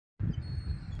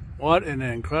What an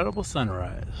incredible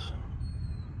sunrise.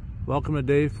 Welcome to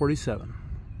day 47.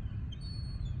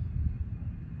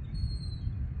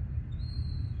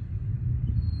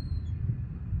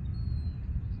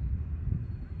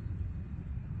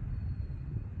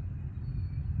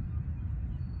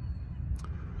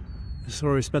 This is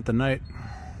where we spent the night.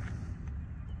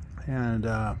 And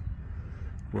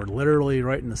we're literally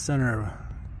right in the center of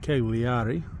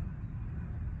Cagliari.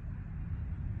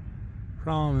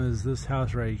 Problem is, this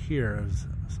house right here is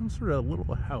some sort of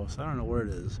little house. I don't know where it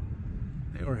is.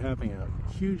 They were having a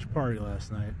huge party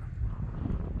last night,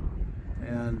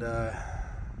 and it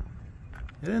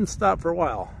didn't stop for a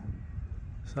while,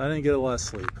 so I didn't get a lot of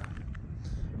sleep,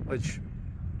 which,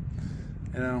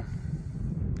 you know,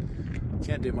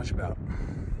 can't do much about.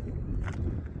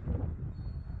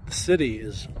 The city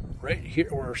is right here.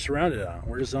 We're surrounded on.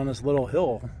 We're just on this little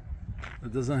hill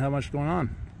that doesn't have much going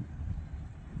on.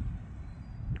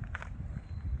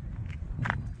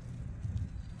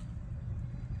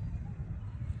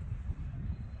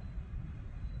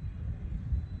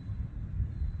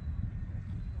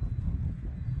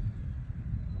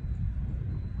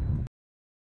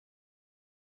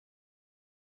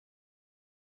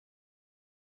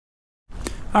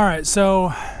 All right,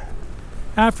 so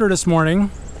after this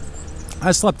morning,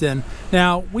 I slept in.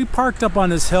 Now, we parked up on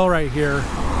this hill right here,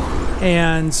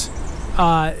 and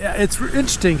it's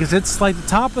interesting because it's like the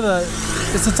top of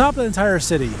the entire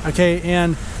city, okay?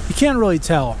 And you can't really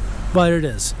tell, but it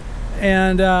is.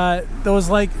 And there was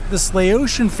like this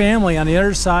Laotian family on the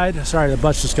other side. Sorry, the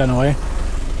bus just got in the way.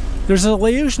 There's a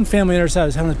Laotian family on the other side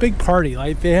who's having a big party.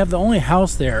 Like, they have the only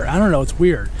house there. I don't know, it's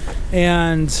weird.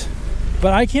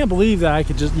 But I can't believe that you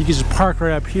could just park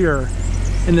right up here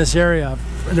in this area.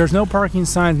 There's no parking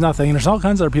signs, nothing. And there's all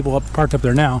kinds of other people parked up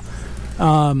there now.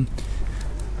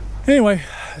 Anyway,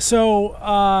 so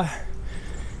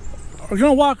we're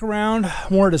gonna walk around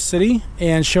more of the city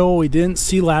and show what we didn't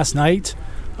see last night.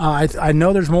 I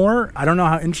know there's more. I don't know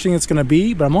how interesting it's gonna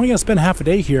be, but I'm only gonna spend half a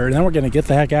day here, and then we're gonna get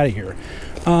the heck out of here.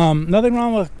 Nothing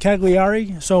wrong with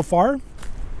Cagliari so far.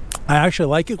 I actually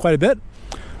like it quite a bit.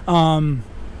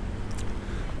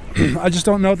 I just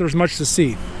don't know if there's much to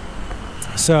see.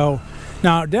 So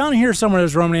now down here somewhere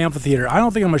there's Roman amphitheater. I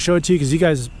don't think I'm gonna show it to you because you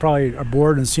guys probably are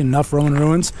bored and seen enough Roman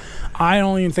ruins. I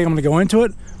don't even think I'm gonna go into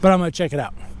it, but I'm gonna check it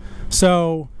out.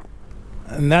 So,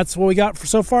 and that's what we got for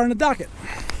so far in the docket.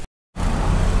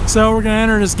 So we're gonna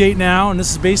enter this gate now, and this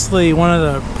is basically one of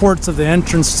the ports of the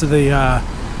entrance to the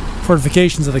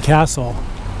fortifications of the castle.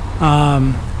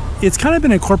 It's kind of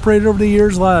been incorporated over the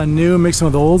years, a lot of new mixing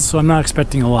with old, so I'm not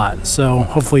expecting a lot. So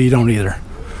hopefully you don't either.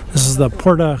 This is the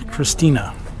Porta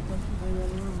Cristina.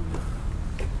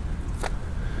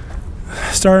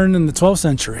 Starting in the 12th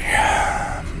century.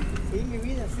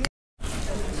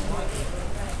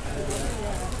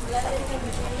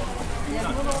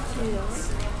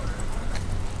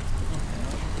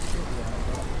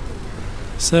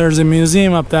 So there's a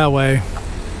museum up that way.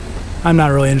 I'm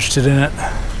not really interested in it.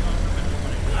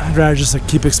 I'd rather just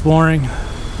keep exploring.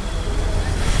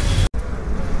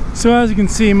 So as you can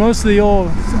see, most of the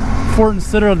old fort and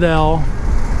citadel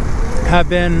have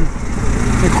been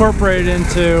incorporated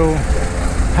into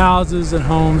houses and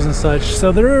homes and such.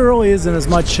 So there really isn't as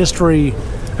much history.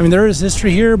 I mean, there is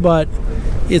history here, but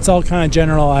it's all kind of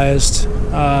generalized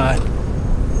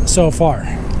so far.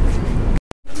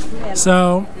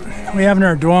 So we have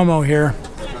our Duomo here.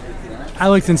 I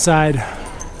looked inside.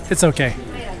 It's okay.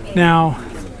 Now,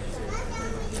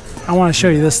 I want to show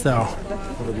you this though.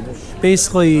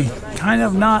 Basically, kind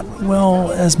of not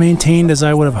well as maintained as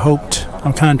I would have hoped.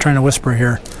 I'm kind of trying to whisper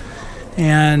here.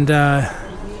 And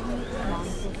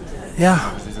yeah,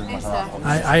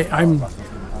 I'm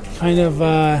kind of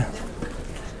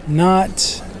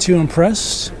not too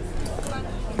impressed,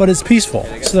 but it's peaceful,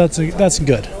 so that's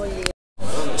good.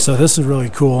 So this is really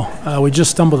cool. We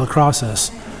just stumbled across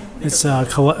this. It's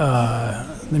the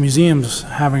museum's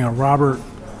having a Robert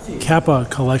Capa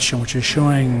collection, which is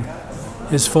showing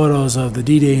his photos of the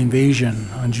D-Day invasion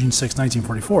on June 6,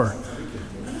 1944,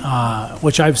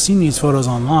 which I've seen these photos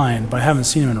online, but I haven't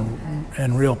seen them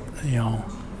in real,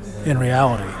 in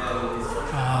reality.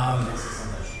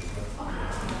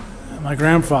 My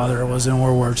grandfather was in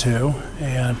World War II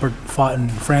and fought in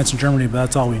France and Germany, but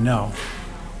that's all we know.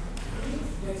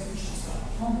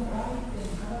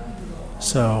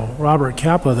 So Robert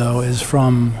Capa, though, is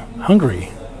from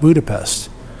Hungary, Budapest.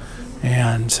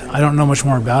 And I don't know much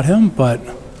more about him, but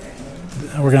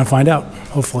we're going to find out,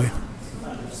 hopefully.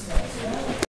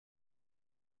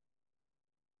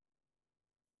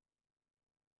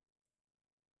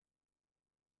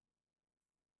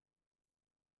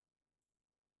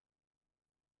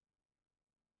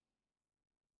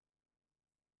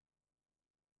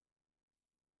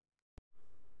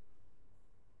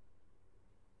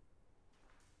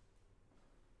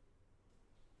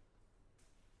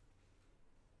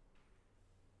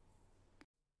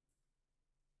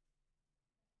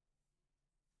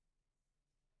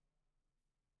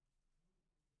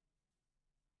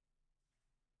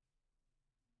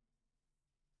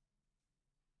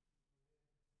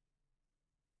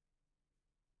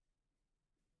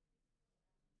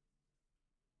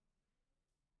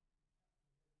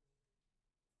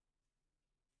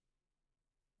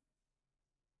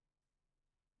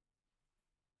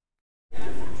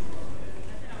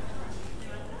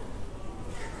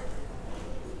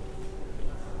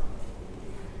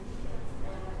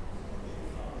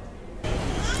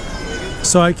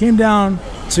 So I came down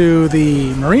to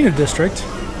the Marina District,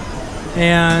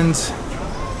 and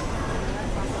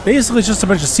basically it's just a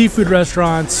bunch of seafood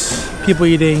restaurants, people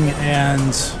eating,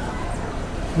 and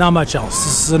not much else.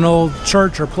 This is an old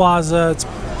church or plaza.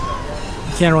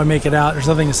 You can't really make it out. There's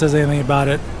nothing that says anything about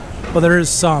it. Well, there is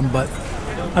some, but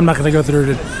I'm not going to go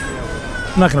through it.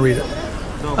 I'm not going to read it.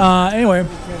 Anyway,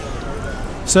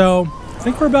 so I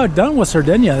think we're about done with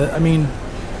Sardinia. I mean,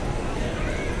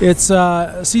 it's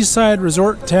a seaside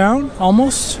resort town,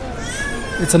 almost.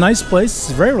 It's a nice place.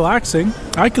 It's very relaxing.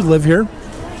 I could live here.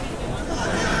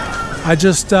 I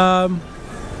just, there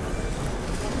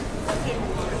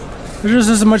just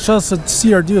isn't much else to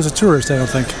see or do as a tourist, I don't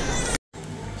think.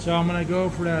 So I'm going to go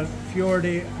for that Fior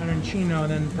di Arancino,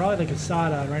 and then probably the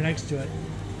Casata right next to it.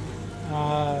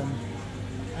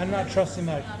 I'm not trusting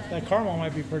that. That caramel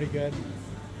might be pretty good.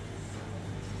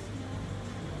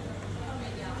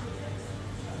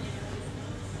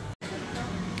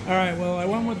 Alright, well, I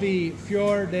went with the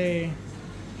Fior di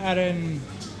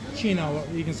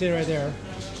Arancino. You can see it right there.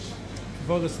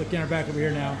 Focus the camera back over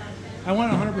here now. I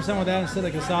went 100% with that instead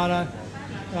of Casata.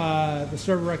 The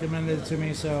server recommended it to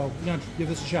me, so I'm going to give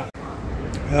this a shot.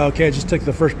 Okay, I just took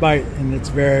the first bite, and it's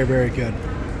very, very good.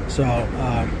 So,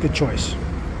 good choice.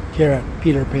 Here at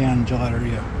Peter Pan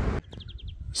Gelateria.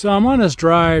 So I'm on this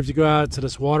drive to go out to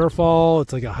this waterfall.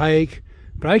 It's like a hike.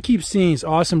 But I keep seeing these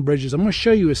awesome bridges. I'm going to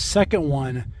show you a second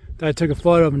one that I took a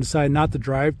photo of and decided not to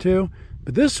drive to.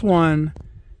 But this one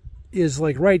is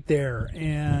like right there.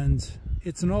 And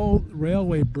it's an old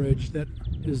railway bridge that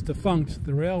is defunct.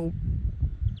 The rail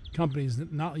company's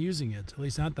not using it. At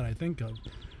least not that I think of.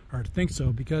 Or think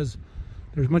so. Because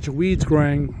there's a bunch of weeds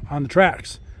growing on the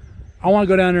tracks. I want to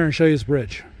go down there and show you this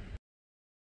bridge.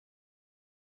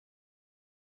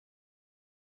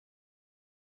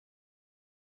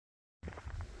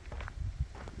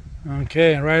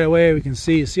 Okay, and right away we can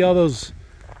see all those,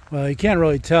 well, you can't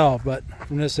really tell, but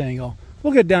from this angle.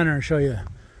 We'll get down there and show you.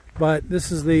 But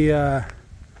this is the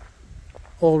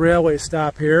old railway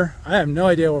stop here. I have no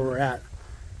idea where we're at.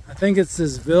 I think it's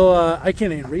this Villa, I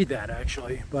can't even read that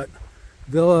actually, but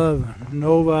Villa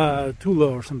Nova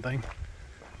Tulo or something.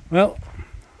 Well,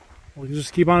 we'll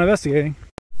just keep on investigating.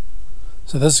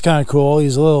 So this is kind of cool.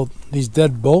 These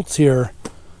dead bolts here,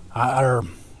 I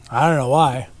don't know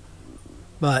why.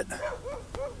 But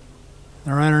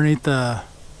they're underneath the,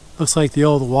 looks like the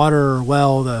old water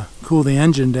well to cool the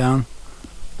engine down.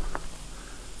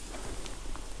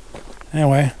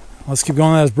 Anyway, let's keep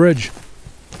going on this bridge.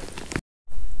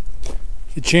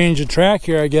 You change the track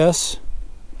here, I guess,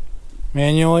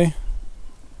 manually.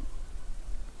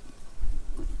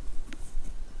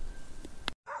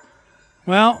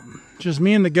 Well, just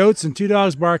me and the goats and two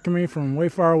dogs barking at me from way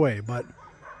far away, but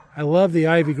I love the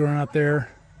ivy growing up there.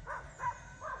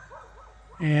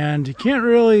 And you can't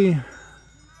really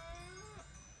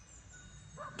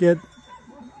get,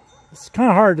 it's kind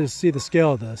of hard to see the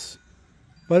scale of this,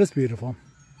 but it's beautiful.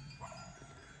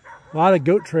 A lot of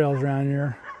goat trails around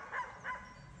here.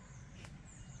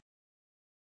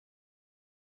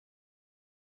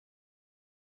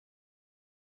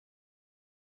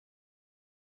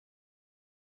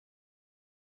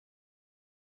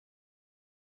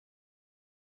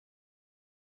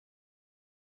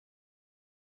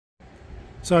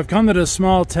 So I've come to this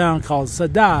small town called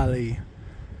Sadali,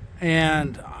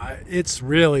 and it's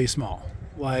really small.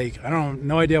 Like,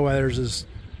 no idea why there's this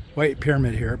white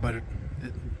pyramid here, but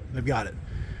they've got it.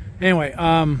 Anyway,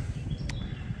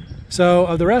 so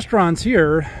of the restaurants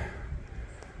here,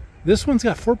 this one's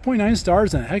got 4.9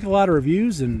 stars and a heck of a lot of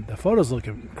reviews, and the photos look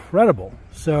incredible.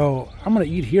 So I'm gonna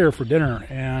eat here for dinner,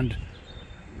 and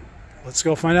let's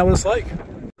go find out what it's like.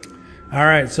 All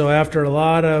right, so after a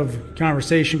lot of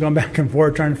conversation going back and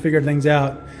forth trying to figure things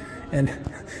out, and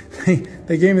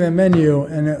they gave me the menu,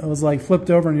 and it was like flipped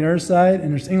over on the other side,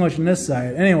 and there's English on this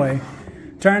side. Anyway,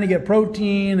 trying to get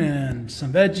protein and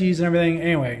some veggies and everything.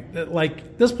 Anyway,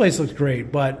 like, this place looks great,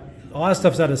 but a lot of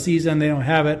stuff's out of season. They don't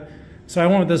have it. So I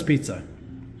went with this pizza.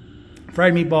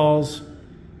 Fried meatballs,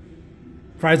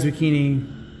 fried zucchini,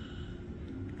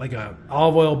 like a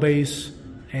olive oil base,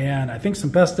 and I think some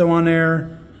pesto on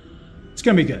there. It's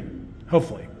gonna be good,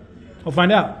 hopefully. We'll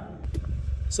find out.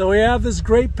 So we have this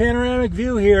great panoramic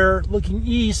view here looking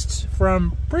east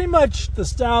from pretty much the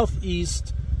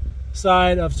southeast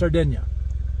side of Sardinia.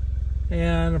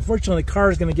 And unfortunately the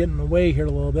car is gonna get in the way here a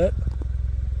little bit.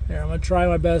 Here, I'm gonna try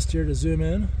my best here to zoom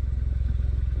in.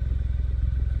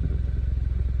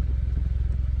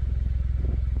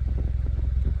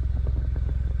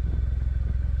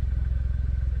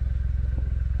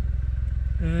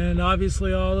 And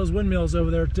obviously all those windmills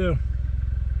over there too.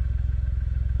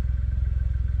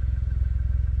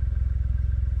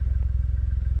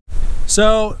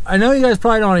 So, I know you guys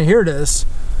probably don't want to hear this,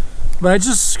 but I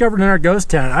just discovered another ghost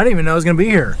town. I didn't even know it was going to be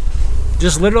here.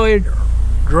 Just literally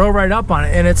drove right up on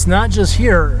it, and it's not just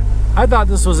here. I thought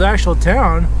this was actual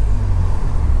town.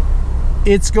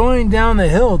 It's going down the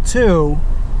hill too.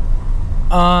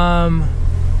 I'm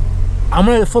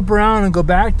going to flip around and go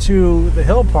back to the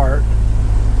hill part.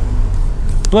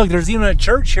 Look, there's even a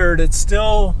church here that's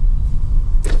still...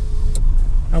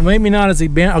 maybe not as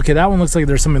abandoned. Okay, that one looks like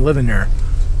there's somebody living there.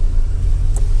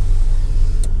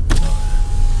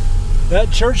 That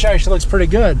church actually looks pretty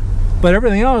good, but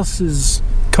everything else is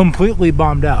completely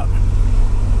bombed out.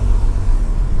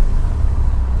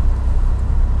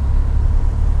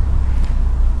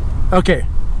 Okay,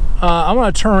 I'm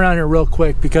going to turn around here real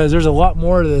quick because there's a lot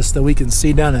more to this that we can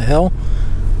see down the hill.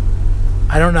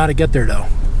 I don't know how to get there though.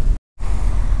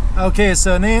 Okay,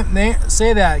 so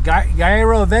say that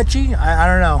Gairo Vecchi. I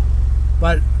don't know,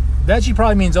 but Vecchi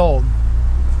probably means old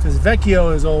because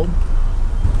Vecchio is old.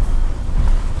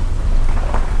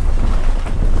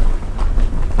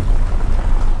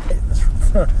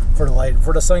 For the light,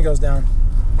 before the sun goes down.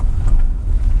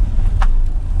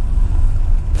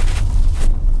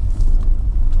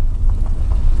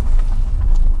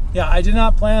 Yeah, I did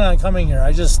not plan on coming here.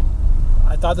 I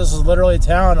thought this was literally a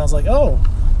town. I was like, oh,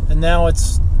 and now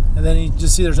it's, and then you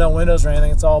just see there's no windows or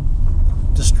anything. It's all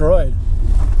destroyed.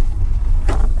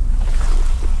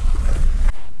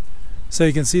 So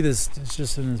you can see this, it's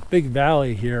just in this big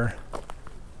valley here.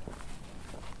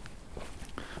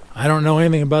 I don't know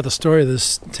anything about the story of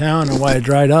this town and why it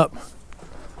dried up.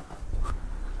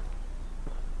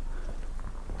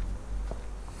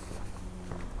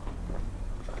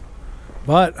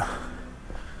 But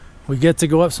we get to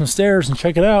go up some stairs and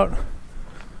check it out.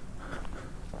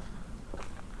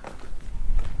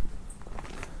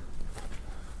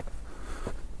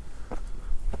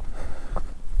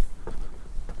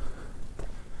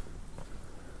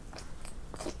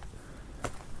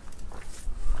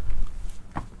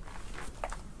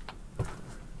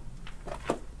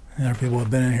 There are people who have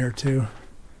been in here too,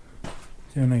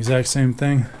 doing the exact same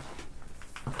thing.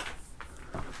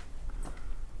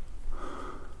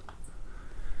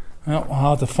 Well, we'll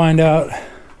have to find out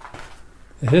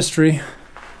the history.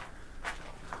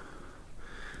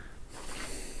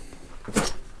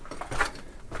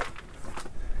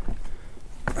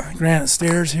 Granite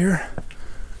stairs here.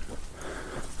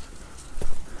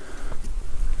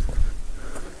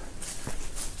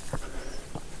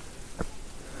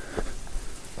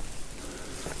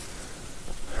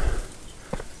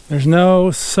 There's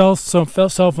no cell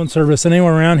phone service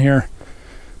anywhere around here,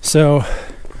 so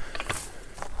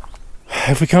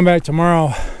if we come back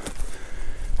tomorrow,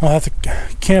 we'll have to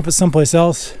camp at someplace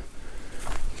else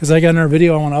because I got another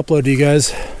video I want to upload to you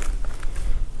guys.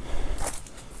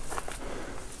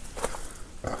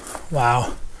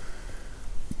 Wow.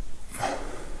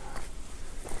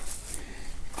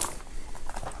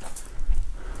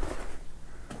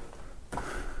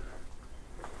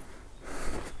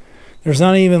 There's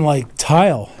not even like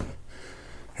tile.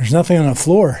 There's nothing on the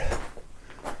floor.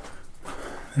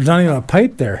 There's not even a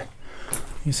pipe there.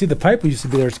 You see the pipe used to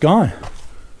be there, it's gone.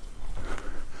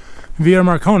 Via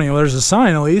Marconi, well there's a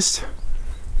sign at least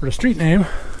for the street name.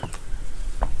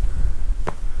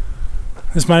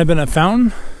 This might have been a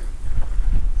fountain.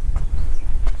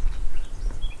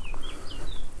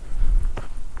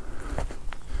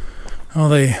 Oh,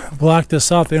 they blocked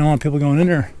this off. They don't want people going in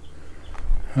there.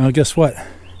 Well, guess what?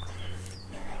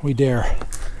 We dare.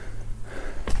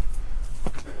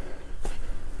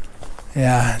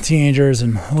 Yeah, teenagers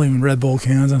and leaving Red Bull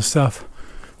cans and stuff.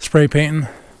 Spray painting.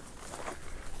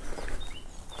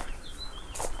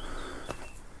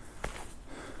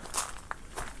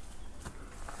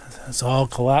 It's all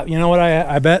collapsed. You know what?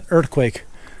 I bet earthquake.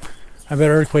 I bet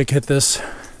earthquake hit this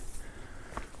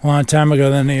a long time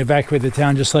ago. Then they evacuated the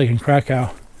town just like in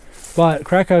Krakow. But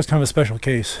Krakow is kind of a special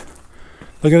case.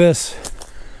 Look at this.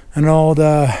 An old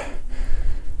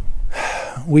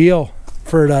wheel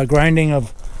for the grinding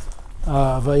of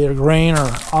either grain or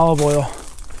olive oil.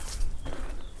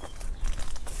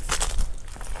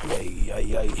 Yay,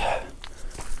 yay, yay.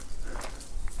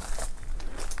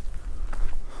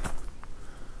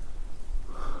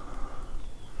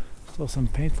 Still some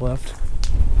paint left.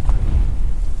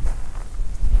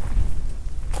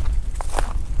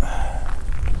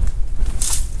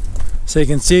 So you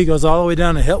can see it goes all the way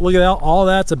down the hill. Look at that, all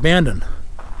that's abandoned.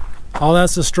 All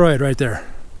that's destroyed right there.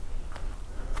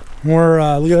 More,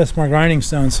 look at this, more grinding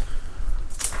stones.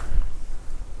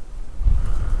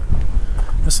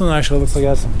 This one actually looks like it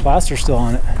has some plaster still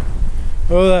on it.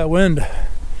 Oh, that wind.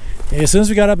 Yeah, as soon as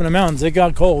we got up in the mountains, it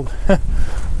got cold.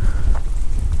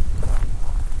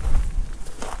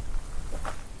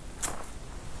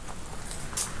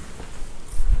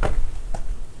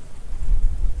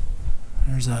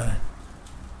 There's a...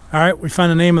 All right, we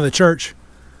found the name of the church.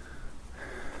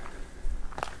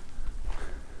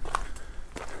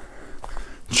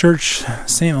 Church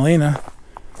St. Helena.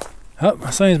 Oh,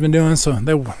 something's been doing, so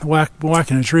they're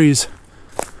whacking the trees.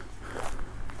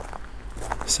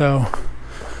 So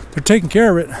they're taking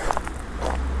care of it.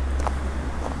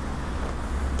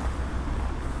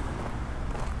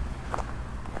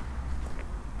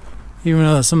 Even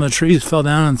though some of the trees fell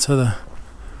down into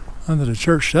the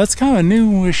church. That's kind of a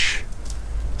newish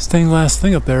stained glass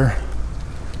thing up there.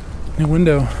 New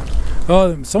window.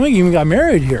 Oh, somebody even got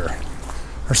married here.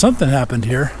 Or something happened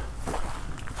here.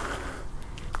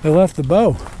 They left the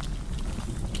bow.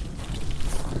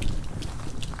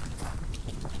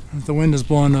 The wind is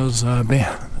blowing those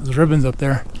ribbons up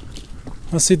there.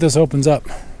 Let's see if this opens up.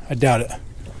 I doubt it.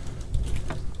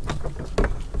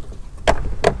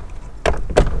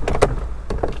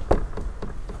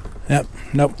 Yep,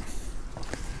 nope.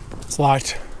 It's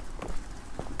locked.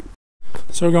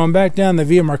 So we're going back down the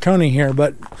Via Marconi here,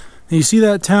 but you see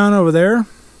that town over there?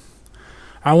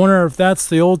 I wonder if that's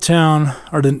the old town,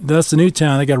 or that's the new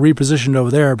town that got repositioned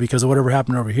over there because of whatever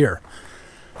happened over here.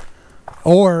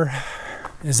 Or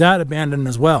is that abandoned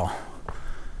as well?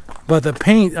 But the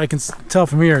paint, I can tell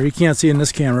from here, you can't see in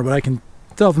this camera, but I can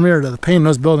tell from here that the paint in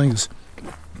those buildings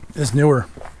is newer.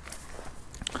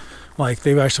 Like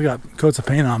they've actually got coats of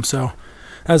paint on them, so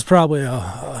that's probably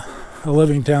a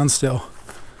living town still.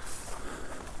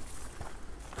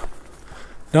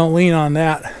 Don't lean on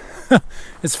that.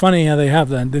 It's funny how they have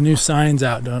the new signs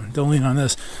out. Don't lean on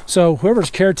this. So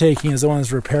whoever's caretaking is the one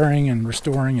that's repairing and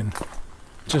restoring and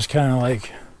just kind of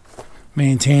like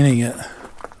maintaining it.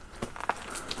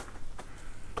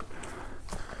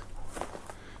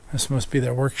 This must be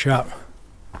their workshop.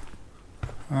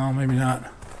 Well, maybe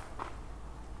not.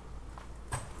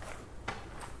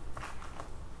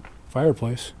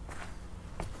 Fireplace.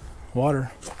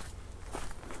 Water.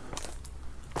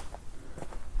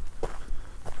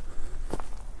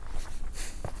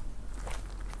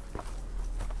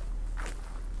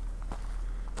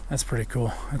 That's pretty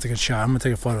cool. That's a good shot. I'm gonna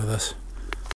take a photo of this.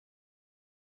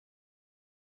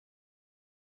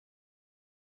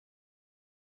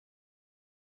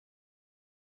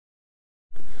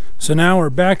 So now we're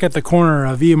back at the corner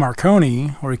of Via Marconi,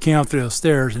 where we came up through those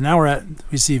stairs, and now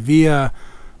we see Via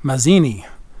Mazzini.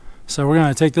 So we're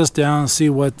gonna take this down and see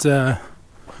what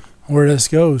where this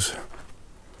goes.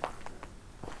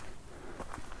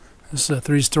 This is a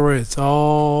 3-story. It's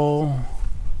all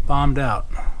bombed out.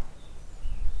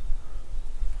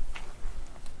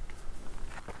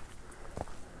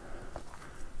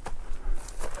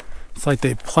 It's like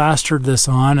they plastered this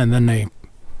on and then they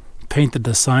painted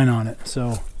the sign on it.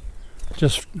 So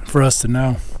just for us to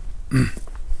know.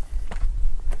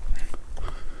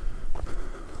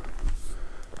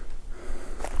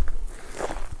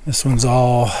 This one's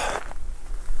all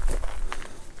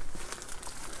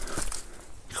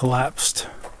collapsed.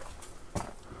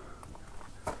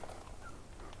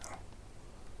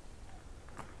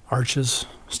 Arches,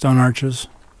 stone arches.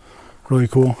 Really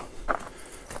cool.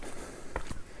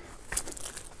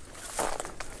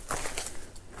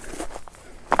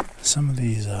 Some of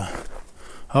these, oh,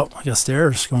 I got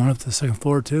stairs going up to the second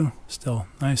floor too. Still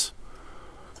nice.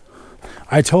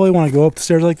 I totally want to go up the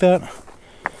stairs like that.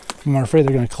 I'm afraid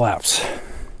they're going to collapse.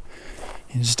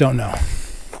 You just don't know.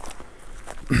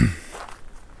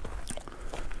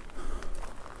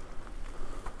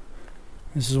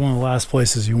 This is one of the last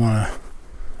places you don't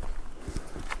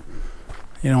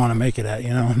want to make it at,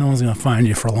 you know. No one's going to find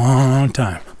you for a long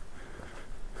time.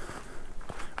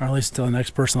 Or at least until the next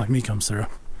person like me comes through.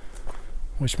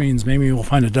 Which means maybe we'll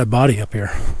find a dead body up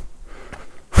here.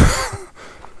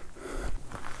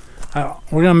 We're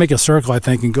going to make a circle, I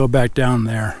think, and go back down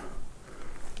there.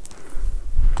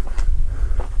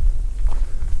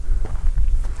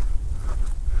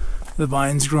 The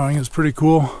vines growing is pretty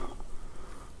cool.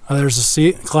 Oh, there's a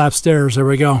seat, collapsed stairs. There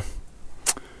we go.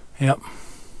 Yep.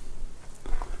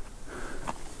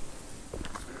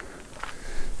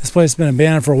 This place has been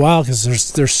abandoned for a while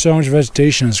because there's so much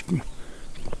vegetation that's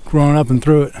growing up and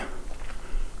through it.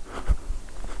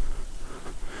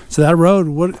 So that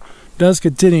road does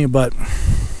continue, but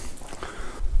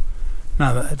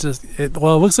no,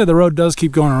 well, it looks like the road does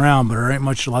keep going around, but there ain't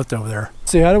much left over there.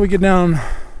 See, how do we get down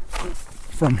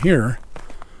from here?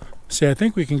 See, I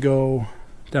think we can go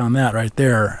down that right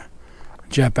there,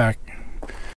 jet back.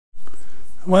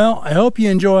 Well, I hope you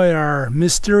enjoy our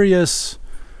mysterious,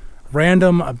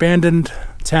 random, abandoned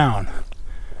town,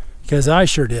 because I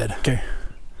sure did. Okay.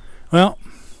 Well,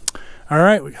 all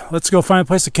right, let's go find a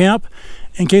place to camp.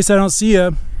 In case I don't see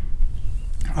you,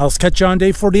 I'll catch you on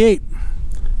day 48.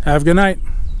 Have a good night.